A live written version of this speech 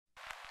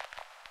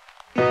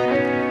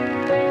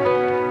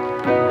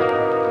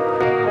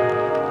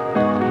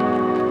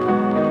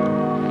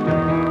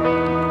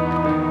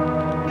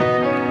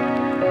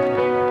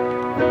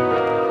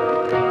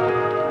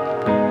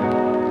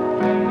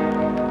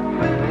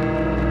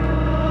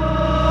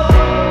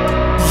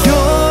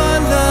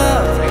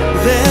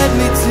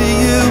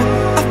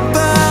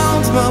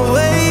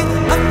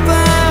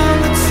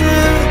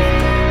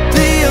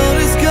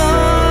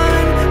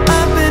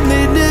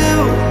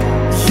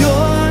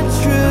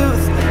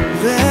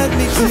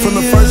From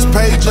the first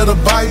page of the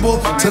Bible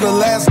to the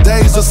last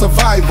days of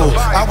survival,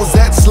 I was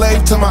that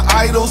slave to my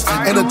idols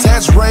and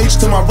attached rage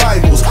to my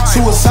rivals.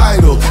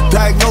 Suicidal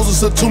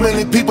diagnosis of too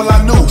many people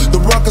I knew.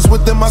 The ruckus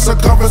within my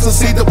circumference, a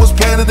seed that was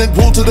planted and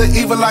grew to the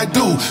evil I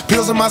do.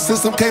 Pills in my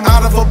system came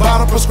out of a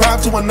bottle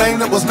prescribed to a name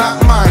that was not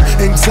mine.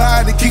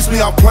 Anxiety keeps me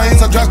off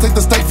planes. I drive take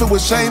the state filled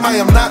with shame. I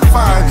am not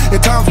fine. In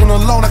times when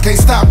alone, I can't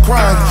stop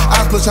crying.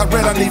 Eyes bloodshot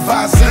red, I need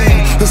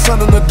Visine. The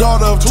son and the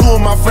daughter of two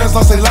of my friends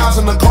lost their lives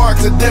in a car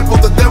accident.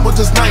 Both of them were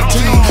just 19.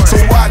 So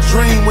I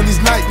dream when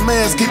these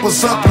nightmares keep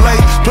us up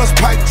late. Plus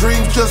pipe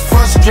dreams just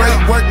frustrate.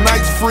 Work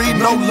nights free,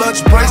 no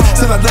lunch breaks.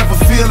 Till I never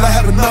feel I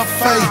have enough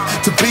faith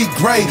to be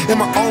great. In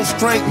my own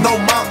strength, no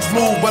mountains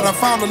move. But I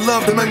found a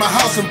love that made my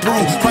house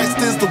improve. Christ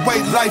is the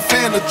way, life,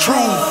 and the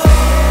truth.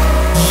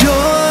 Your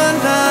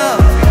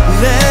love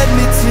led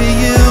me to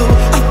you.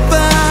 I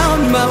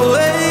found my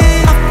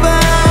way. I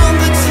found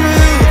the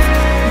truth.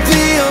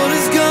 The old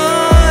is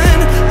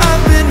gone.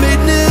 I've been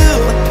made new.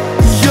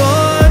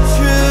 Your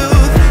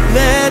truth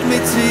led me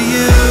to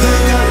you.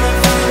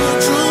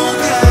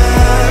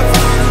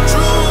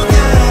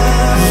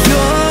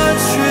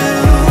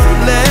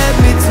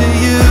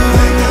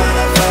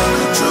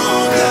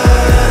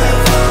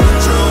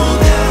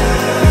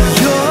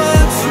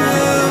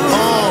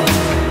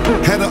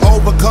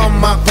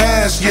 My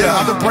past, yeah,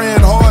 I've been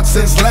praying hard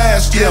since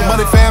last year.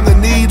 Money, family,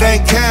 need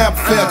ain't cab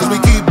fare, cause we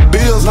keep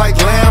bills like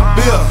lamb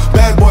bill.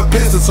 Bad boy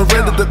piston,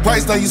 surrendered to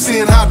Christ, now you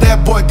seeing how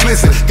that boy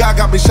glisten. God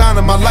got me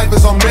shining, my life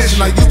is on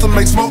mission. I used to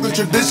make smoke a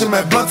tradition,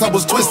 man, blunts I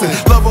was twisting.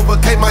 Love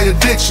overcame my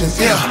addiction,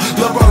 yeah.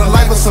 Love brought a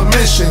life of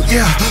submission,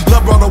 yeah.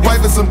 Love brought a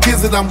wife and some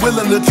kids that I'm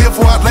willing to kill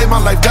for. I'd lay my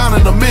life down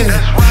in a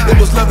minute. It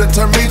was love that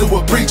turned me to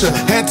a preacher.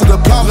 Hand to the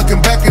plow, looking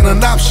back in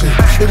an option.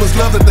 It was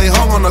love that they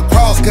hung on the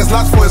cross, cast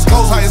lots for his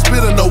clothes, highest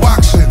bidder, no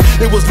auction.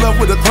 It was love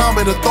with a crown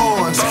made of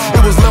thorns.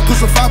 It was love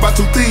crucified by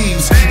two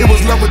thieves. It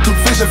was love with 2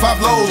 fish and 5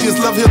 loaves. Yes,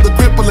 love healed the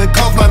cripple and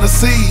caused by the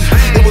sea.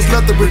 It was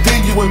love to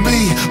redeem you and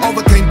me.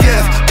 Overcame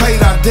death, paid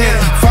our debt.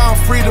 Found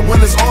freedom when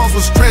his arms were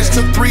stretched.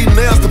 Took 3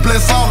 nails to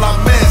bless all our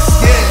mess,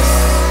 yes.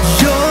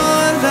 Your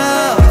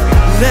love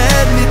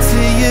led me to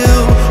you.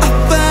 I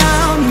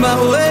found my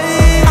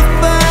way. I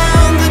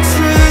found the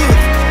truth.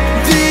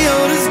 The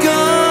old is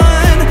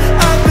gone.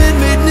 I've been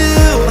made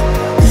new.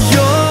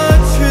 Your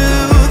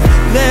truth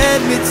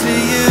led me to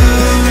you.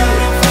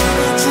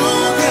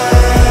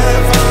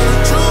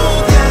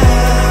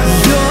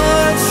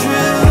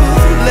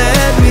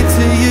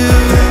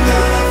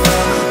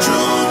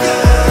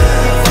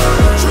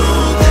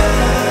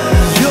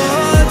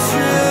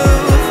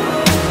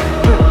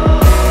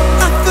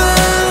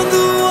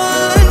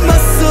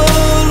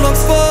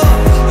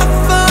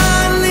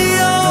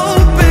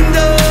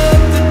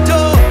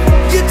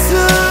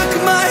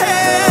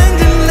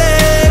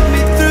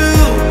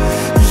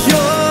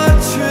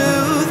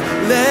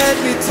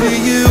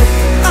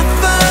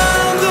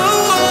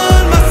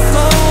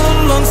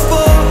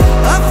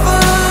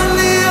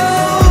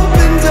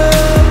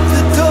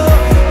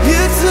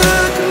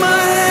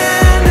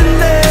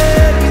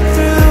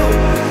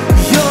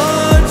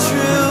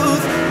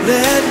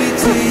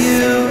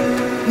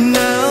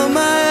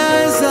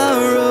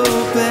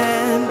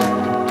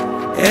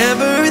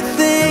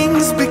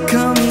 Everything's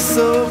become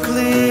so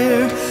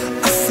clear.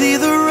 I see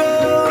the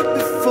road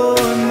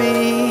before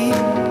me.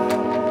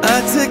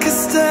 I take a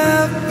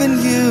step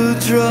and you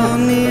draw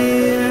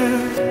near.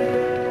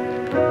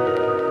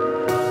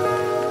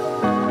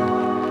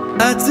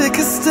 I take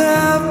a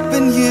step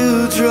and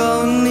you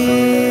draw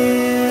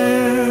near.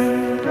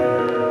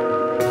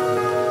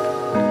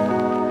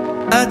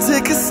 I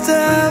take a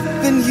step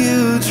and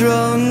you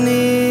draw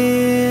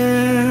near.